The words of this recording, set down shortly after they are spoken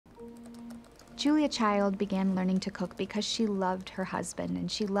Julia Child began learning to cook because she loved her husband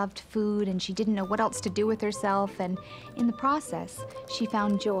and she loved food and she didn't know what else to do with herself, and in the process, she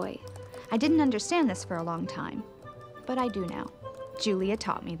found joy. I didn't understand this for a long time, but I do now. Julia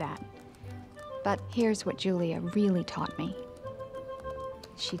taught me that. But here's what Julia really taught me.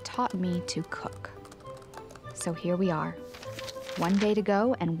 She taught me to cook. So here we are. 1 day to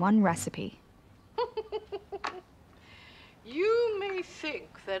go and 1 recipe. You may think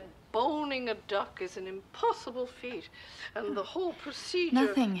that boning a duck is an impossible feat, and the whole procedure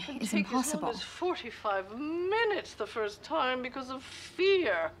Nothing can is take impossible. as long as 45 minutes the first time because of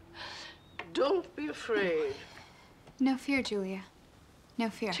fear. Don't be afraid. No fear, Julia. No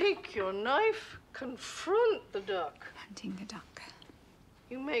fear. Take your knife, confront the duck. Hunting the duck.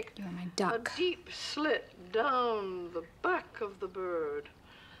 You make You are my duck. a deep slit down the back of the bird,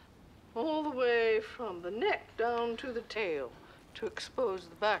 all the way from the neck down to the tail to expose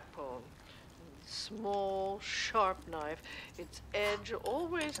the backbone. Small, sharp knife, its edge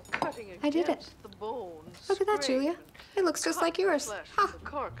always cutting I did against it. the bone. Look at that, Julia. It looks just like yours. Flesh Ha. from the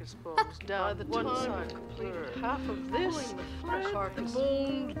carcass bones down the one side. Completed half of this, the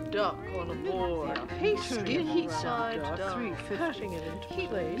boned duck on a board. Paste inside down, cutting it into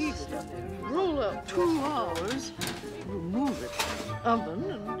place. Roll up 2 hours. Remove it. Oven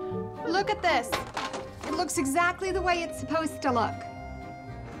and Look at this. It looks exactly the way it's supposed to look.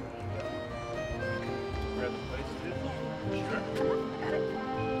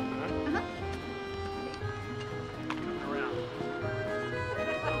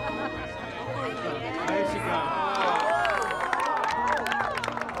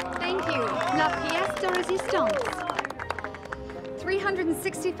 Thank you. La pièce de résistance.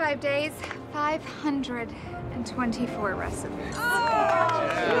 365 days, 524 recipes.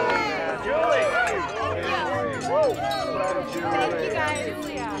 Julie! Thank you, guys.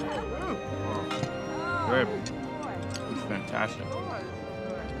 Great. It's fantastic.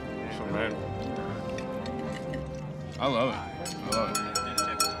 So man. I love it. I love it.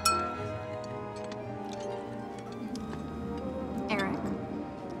 Eric,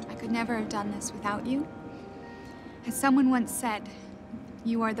 I could never have done this without you. As someone once said,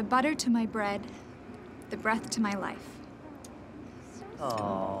 you are the butter to my bread, the breath to my life.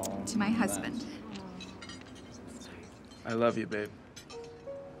 Oh. To my husband. I love you, babe.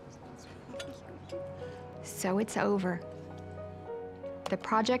 So it's over. The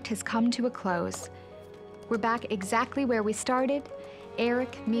project has come to a close. We're back exactly where we started.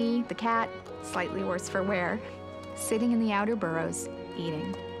 Eric, me, the cat, slightly worse for wear, sitting in the outer burrows,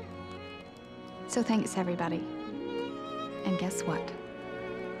 eating. So thanks, everybody. And guess what?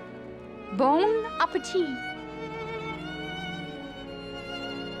 Bon appetit!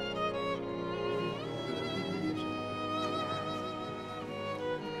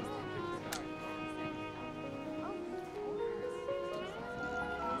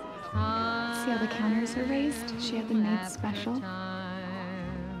 See how the counters are raised? She had them made special.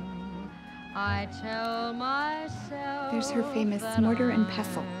 There's her famous mortar and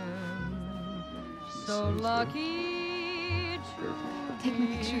pestle. So lucky to Take my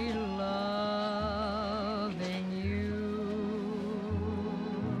picture. be loving you.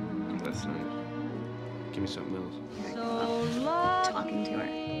 That's nice. Give me something else. So lucky Talking to her.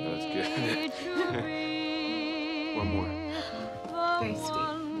 That's good. to be One more. Very sweet. the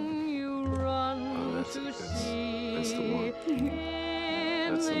one you run Oh, that's to it. That's see the one. in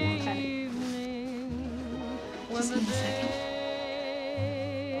That's the one. evening when Just the give me a second. day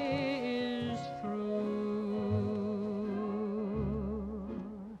is through.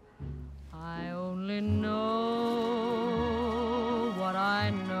 I only know what I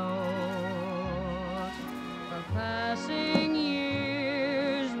know. The passing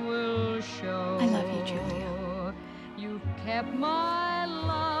years will show. I love you, Julia. You've kept my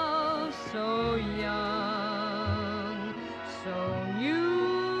love so young, so new.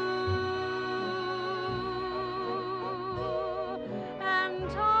 And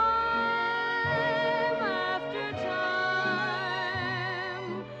time after time,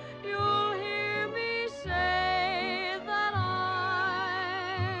 you'll hear me say that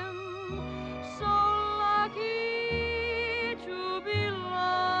I'm so lucky to be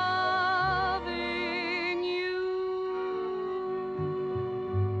loving you.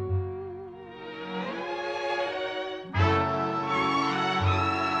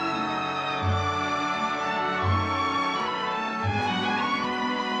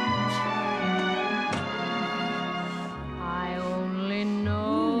 I only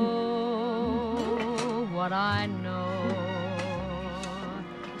know what I know.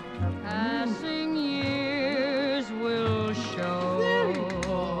 The passing years will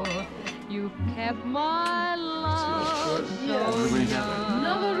show. You've kept kept my love so Everybody have it. young,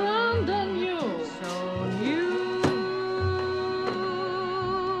 Another round on you. so new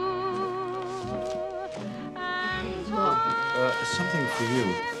and Look. Something for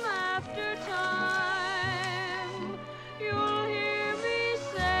you.